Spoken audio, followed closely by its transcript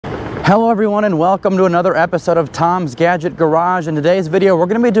Hello everyone and welcome to another episode of Tom's Gadget Garage. In today's video we're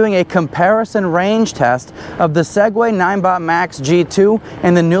going to be doing a comparison range test of the Segway Ninebot Max G2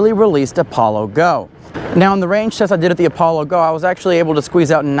 and the newly released Apollo Go. Now in the range test I did at the Apollo Go, I was actually able to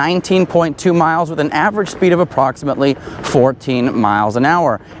squeeze out 19.2 miles with an average speed of approximately 14 miles an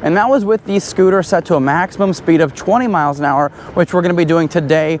hour. And that was with the scooter set to a maximum speed of 20 miles an hour, which we're going to be doing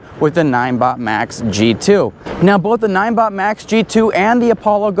today with the Ninebot Max G2. Now both the Ninebot Max G2 and the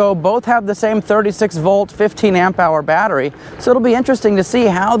Apollo Go both have the same 36 volt 15 amp hour battery, so it'll be interesting to see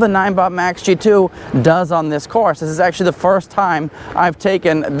how the Ninebot Max G2 does on this course. This is actually the first time I've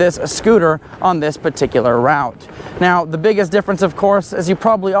taken this scooter on this particular route. Now the biggest difference, of course, as you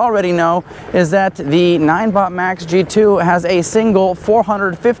probably already know, is that the Ninebot Max G2 has a single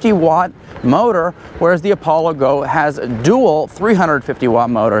 450 watt motor, whereas the Apollo Go has dual 350 watt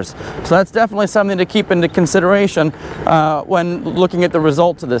motors. So that's definitely something to keep into consideration when looking at the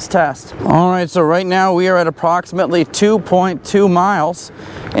results of this test. Alright, so right now we are at approximately 2.2 miles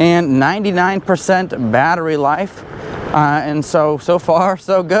and 99% battery life. And so far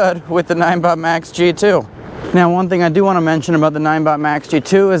so good with the Ninebot Max G2. Now one thing I do want to mention about the Ninebot Max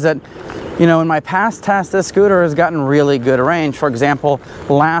G2 is that, you know, in my past tests this scooter has gotten really good range. For example,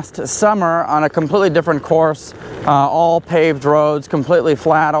 last summer on a completely different course, all paved roads, completely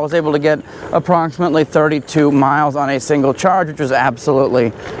flat, I was able to get approximately 32 miles on a single charge, which was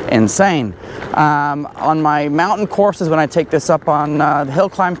absolutely insane. On my mountain courses, when I take this up on the hill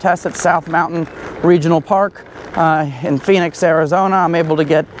climb test at South Mountain Regional Park, in Phoenix, Arizona, I'm able to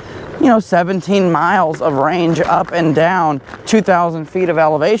get, 17 miles of range up and down, 2,000 feet of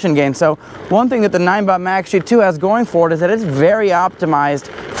elevation gain. So one thing that the Ninebot Max G2 has going for it is that it's very optimized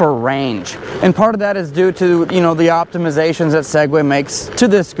for range. And part of that is due to, the optimizations that Segway makes to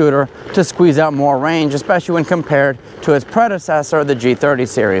this scooter to squeeze out more range, especially when compared to its predecessor, the G30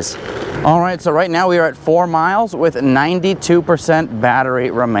 series. All right, so right now we are at 4 miles with 92%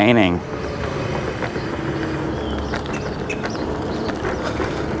 battery remaining.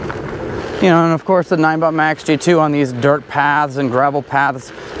 And of course the Ninebot Max G2 on these dirt paths and gravel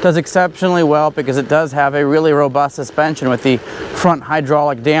paths does exceptionally well because it does have a really robust suspension with the front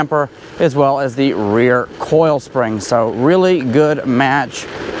hydraulic damper as well as the rear coil spring. So really good match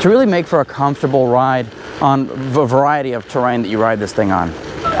to really make for a comfortable ride on a variety of terrain that you ride this thing on.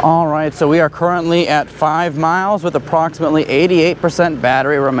 All right, so we are currently at 5 miles with approximately 88%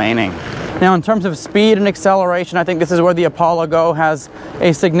 battery remaining. Now in terms of speed and acceleration, I think this is where the Apollo Go has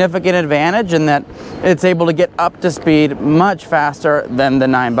a significant advantage in that it's able to get up to speed much faster than the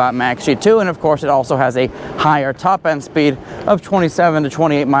Ninebot Max G2, and of course it also has a higher top end speed of 27 to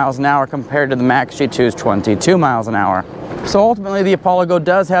 28 miles an hour compared to the Max G2's 22 miles an hour. So ultimately the Apollo Go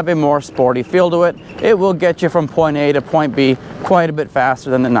does have a more sporty feel to it. It will get you from point A to point B quite a bit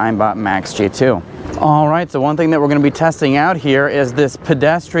faster than the Ninebot Max G2. Alright, so one thing that we're going to be testing out here is this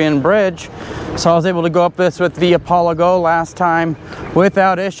pedestrian bridge. So I was able to go up this with the Apollo Go last time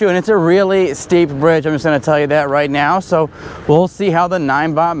without issue, and it's a really steep bridge. I'm just going to tell you that right now. So we'll see how the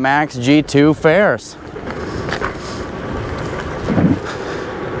Ninebot Max G2 fares.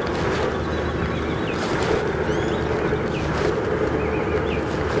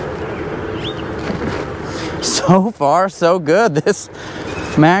 So far so good. This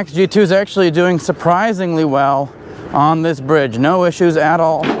Max G2 is actually doing surprisingly well on this bridge. No issues at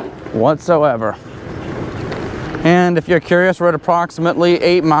all whatsoever. And if you're curious, we're at approximately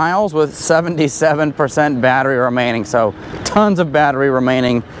 8 miles with 77% battery remaining. So tons of battery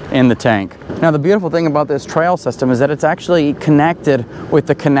remaining in the tank. Now the beautiful thing about this trail system is that it's actually connected with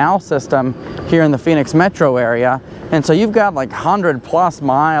the canal system here in the Phoenix metro area. And so you've got like 100+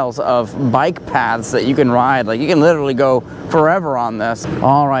 miles of bike paths that you can ride. Like you can literally go forever on this.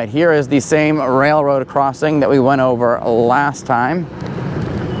 All right, here is the same railroad crossing that we went over last time.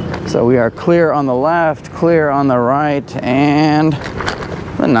 So we are clear on the left, clear on the right, and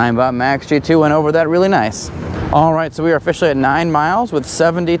the Ninebot Max G2 went over that really nice. All right, so we are officially at 9 miles with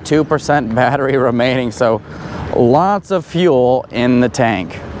 72% battery remaining. So lots of fuel in the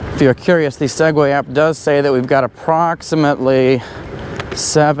tank. If you're curious, the Segway app does say that we've got approximately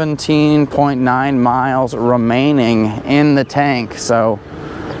 17.9 miles remaining in the tank. So,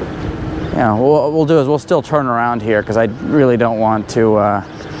 what we'll do is we'll still turn around here because I really don't want to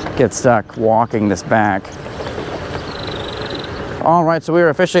get stuck walking this back. All right, so we are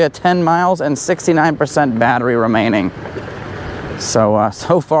officially at 10 miles and 69% battery remaining. So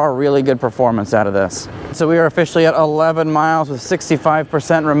far, really good performance out of this. So we are officially at 11 miles with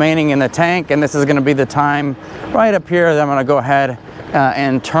 65% remaining in the tank, and this is going to be the time right up here that I'm going to go ahead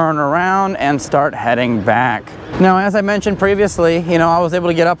and turn around and start heading back. Now, as I mentioned previously, you know, I was able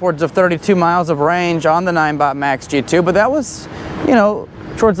to get upwards of 32 miles of range on the Ninebot Max G2, but that was, you know,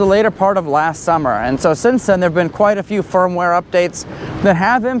 towards the later part of last summer. And so since then, there have been quite a few firmware updates that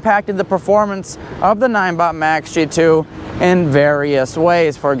have impacted the performance of the Ninebot Max G2 in various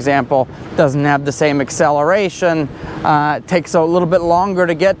ways. For example, doesn't have the same acceleration, takes a little bit longer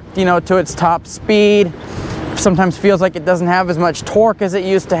to get, you know, to its top speed. Sometimes feels like it doesn't have as much torque as it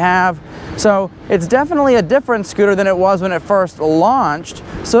used to have. So it's definitely a different scooter than it was when it first launched.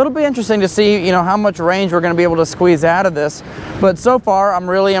 So it'll be interesting to see, you know, how much range we're going to be able to squeeze out of this. But so far, I'm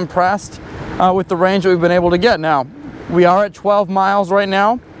really impressed with the range that we've been able to get. Now, we are at 12 miles right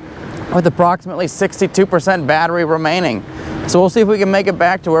now with approximately 62% battery remaining. So we'll see if we can make it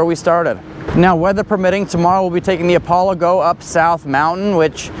back to where we started. Now, weather permitting, tomorrow we'll be taking the Apollo Go up South Mountain,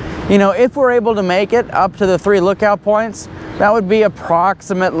 which, you know, if we're able to make it up to the 3 lookout points, that would be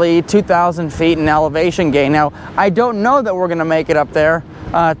approximately 2,000 feet in elevation gain. Now, I don't know that we're going to make it up there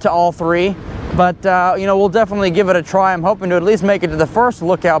to all 3, but, you know, we'll definitely give it a try. I'm hoping to at least make it to the first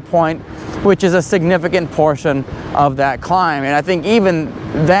lookout point, which is a significant portion of that climb. And I think even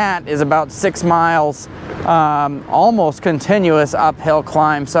that is about 6 miles, almost continuous uphill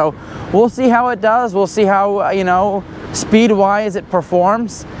climb. So we'll see how it does. We'll see how, you know, speed-wise it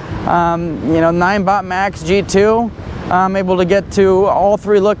performs. You know, Ninebot Max G2, I'm able to get to all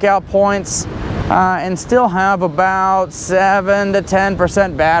 3 lookout points and still have about 7 to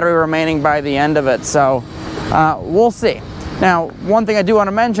 10% battery remaining by the end of it. So we'll see. Now, one thing I do want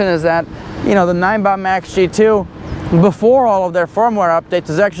to mention is that, you know, the Ninebot Max G2, before all of their firmware updates,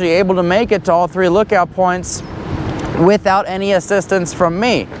 is actually able to make it to all 3 lookout points without any assistance from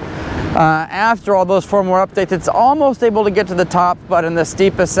me. After all those firmware updates, it's almost able to get to the top, but in the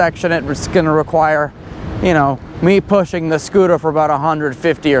steepest section, it's going to require, you know, me pushing the scooter for about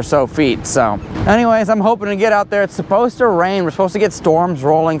 150 or so feet. So anyways, I'm hoping to get out there. It's supposed to rain. We're supposed to get storms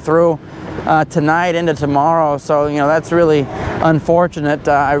rolling through tonight into tomorrow. So, you know, that's really unfortunate.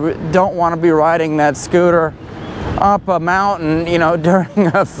 I don't want to be riding that scooter up a mountain, you know, during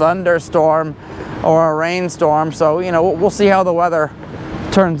a thunderstorm or a rainstorm. So, you know, we'll see how the weather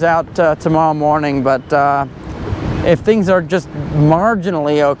turns out tomorrow morning. But if things are just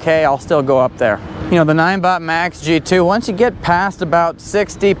marginally okay, I'll still go up there. You know, the Ninebot Max G2, once you get past about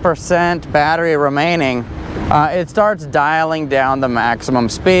 60% battery remaining, it starts dialing down the maximum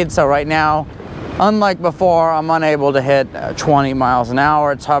speed. So right now, unlike before, I'm unable to hit 20 miles an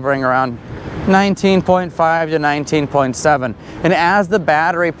hour. It's hovering around 19.5 to 19.7. And as the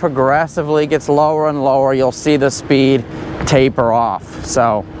battery progressively gets lower and lower, you'll see the speed taper off.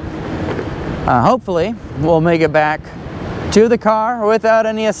 So hopefully we'll make it back to the car without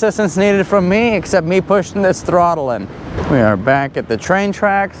any assistance needed from me, except me pushing this throttle in. We are back at the train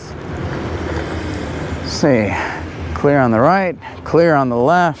tracks. Let's see, clear on the right, clear on the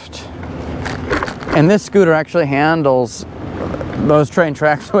left. And this scooter actually handles those train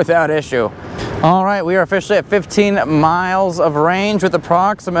tracks without issue. All right, we are officially at 15 miles of range with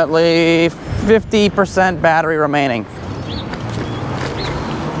approximately 50% battery remaining.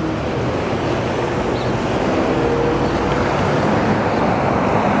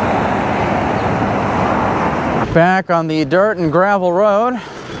 Back on the dirt and gravel road.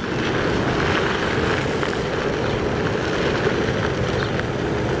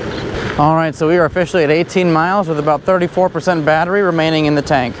 All right, so we are officially at 18 miles with about 34% battery remaining in the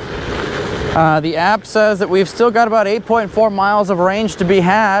tank. The app says that we've still got about 8.4 miles of range to be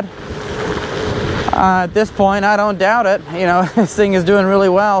had. At this point, I don't doubt it. You know, this thing is doing really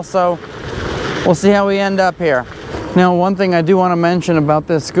well, so we'll see how we end up here. Now, one thing I do want to mention about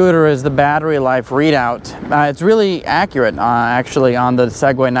this scooter is the battery life readout. It's really accurate, actually, on the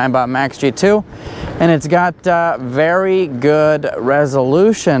Segway Ninebot Max G2, and it's got very good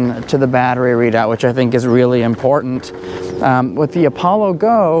resolution to the battery readout, which I think is really important. With the Apollo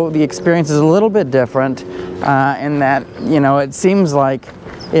Go, the experience is a little bit different in that, you know, it seems like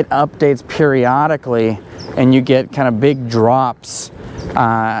it updates periodically, and you get kind of big drops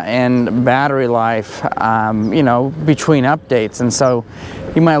and battery life, you know, between updates. And so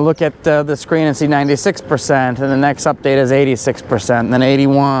you might look at the screen and see 96%, and the next update is 86%, and then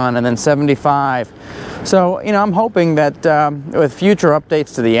 81, and then 75. So, you know, I'm hoping that with future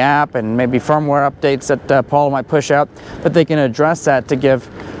updates to the app and maybe firmware updates that Paul might push out, that they can address that to give,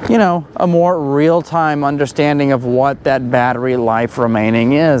 you know, a more real-time understanding of what that battery life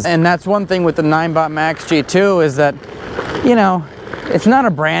remaining is. And that's one thing with the Ninebot Max G2 is that, you know, it's not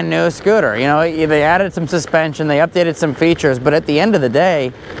a brand new scooter. You know, they added some suspension, they updated some features, but at the end of the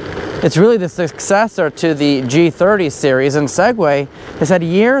day, It's really the successor to the G30 series, and Segway has had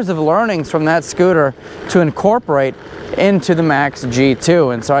years of learnings from that scooter to incorporate into the Max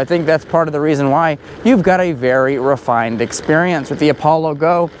G2, and so I think that's part of the reason why you've got a very refined experience with the Apollo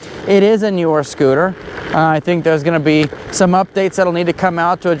Go. It is a newer scooter. I think there's going to be some updates that'll need to come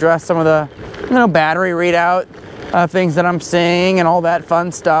out to address some of the, battery readout things that I'm seeing and all that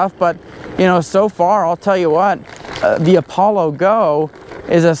fun stuff. But so far, I'll tell you what, the Apollo Go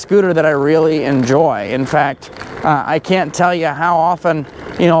is a scooter that I really enjoy. In fact, I can't tell you how often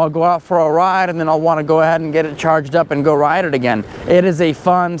I'll go out for a ride and then I'll want to go ahead and get it charged up and go ride it again. It is a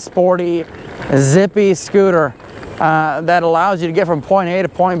fun, sporty, zippy scooter that allows you to get from point A to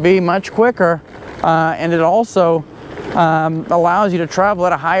point B much quicker, and it also allows you to travel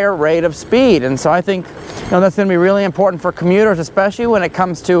at a higher rate of speed. And so I think that's going to be really important for commuters, especially when it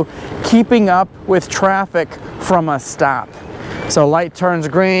comes to keeping up with traffic from a stop. So light turns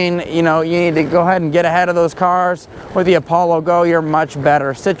green, you need to go ahead and get ahead of those cars. With the Apollo Go, you're much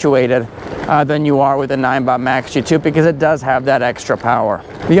better situated than you are with the Ninebot Max G2 because it does have that extra power.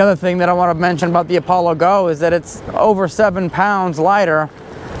 The other thing that I want to mention about the Apollo Go is that it's over 7 pounds lighter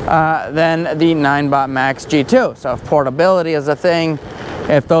than the Ninebot Max G2. So if portability is a thing,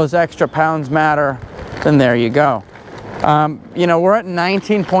 if those extra pounds matter, then there you go. We're at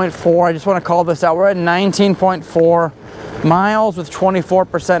 19.4, I just want to call this out, we're at 19.4 miles with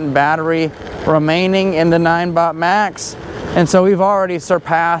 24% battery remaining in the Ninebot Max, and so we've already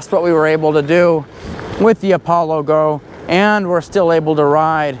surpassed what we were able to do with the Apollo Go, and we're still able to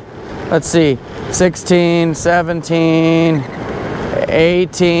ride, let's see, 16, 17,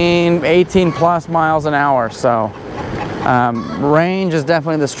 18 plus miles an hour. So range is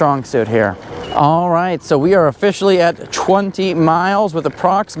definitely the strong suit here. All right, so we are officially at 20 miles with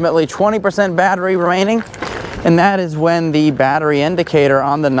approximately 20% battery remaining. And that is when the battery indicator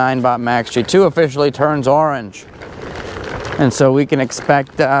on the Ninebot Max G2 officially turns orange. And so we can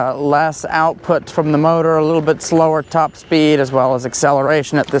expect less output from the motor, a little bit slower top speed, as well as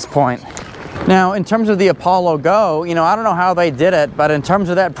acceleration at this point. Now, in terms of the Apollo Go, I don't know how they did it, but in terms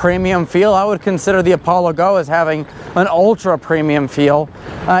of that premium feel, I would consider the Apollo Go as having an ultra premium feel.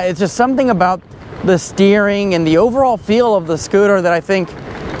 It's just something about the steering and the overall feel of the scooter that I think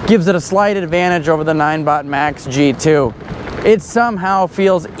gives it a slight advantage over the Ninebot Max G2. It somehow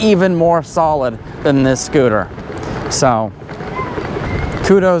feels even more solid than this scooter. So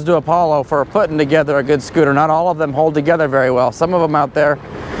kudos to Apollo for putting together a good scooter. Not all of them hold together very well. Some of them out there,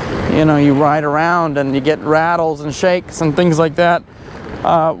 you ride around and you get rattles and shakes and things like that.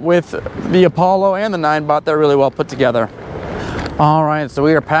 With the Apollo and the Ninebot, they're really well put together. All right, so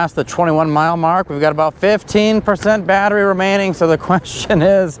we are past the 21-mile mark. We've got about 15% battery remaining. So the question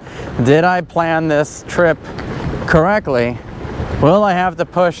is, did I plan this trip correctly? Will I have to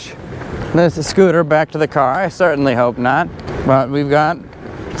push this scooter back to the car? I certainly hope not. But we've got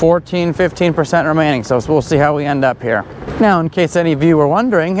 15% remaining. So we'll see how we end up here. Now, in case any of you were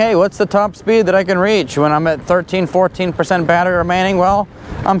wondering, hey, what's the top speed that I can reach when I'm at 14% battery remaining? Well,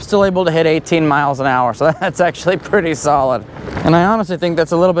 I'm still able to hit 18 miles an hour, so that's actually pretty solid. And I honestly think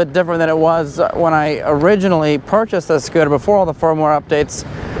that's a little bit different than it was when I originally purchased this scooter before all the firmware updates.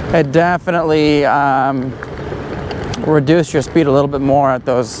 It definitely reduced your speed a little bit more at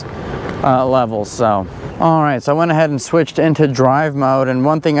those levels. So, all right, so I went ahead and switched into drive mode, and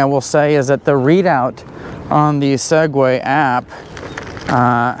one thing I will say is that the readout on the Segway app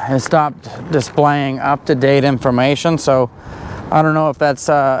has stopped displaying up-to-date information. So I don't know if that's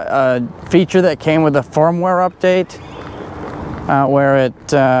a feature that came with the firmware update where it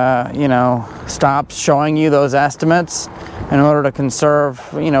stops showing you those estimates in order to conserve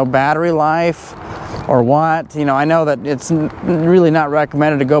battery life, or what. I know that it's really not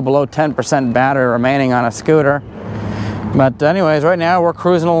recommended to go below 10% battery remaining on a scooter. But anyways, right now we're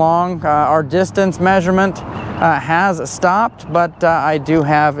cruising along. Our distance measurement has stopped, but I do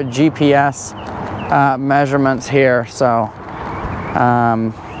have GPS measurements here. So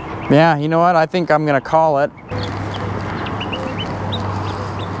yeah, you know what? I think I'm gonna call it.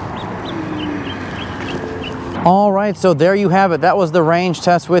 All right, so there you have it. That was the range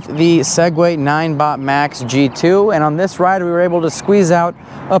test with the Segway Ninebot Max G2. And on this ride, we were able to squeeze out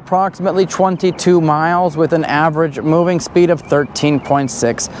approximately 22 miles with an average moving speed of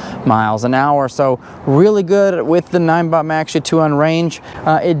 13.6 miles an hour. So really good with the Ninebot Max G2 on range.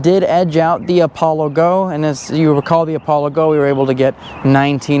 It did edge out the Apollo Go. And as you recall, the Apollo Go, we were able to get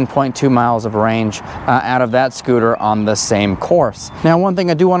 19.2 miles of range out of that scooter on the same course. Now, one thing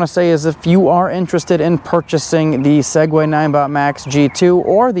I do want to say is if you are interested in purchasing purchasing the Segway Ninebot Max G2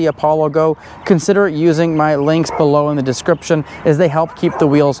 or the Apollo Go, consider using my links below in the description, as they help keep the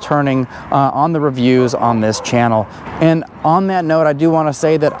wheels turning on the reviews on this channel. And on that note, I do want to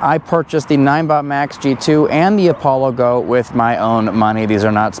say that I purchased the Ninebot Max G2 and the Apollo Go with my own money. These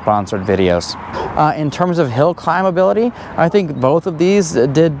are not sponsored videos. In terms of hill climbability, I think both of these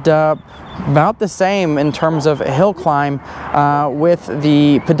did about the same in terms of hill climb with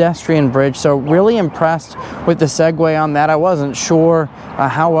the pedestrian bridge. So really impressed with the Segway on that. I wasn't sure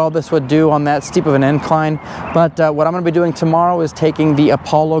how well this would do on that steep of an incline, but what I'm going to be doing tomorrow is taking the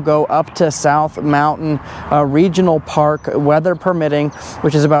Apollo Go up to South Mountain Regional Park, weather permitting,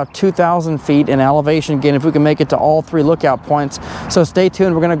 which is about 2,000 feet in elevation. Again, if we can make it to all 3 lookout points. So stay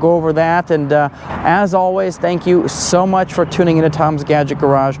tuned, we're going to go over that. And as always, thank you so much for tuning into Tom's Gadget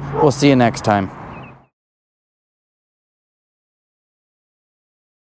Garage. We'll see you next time.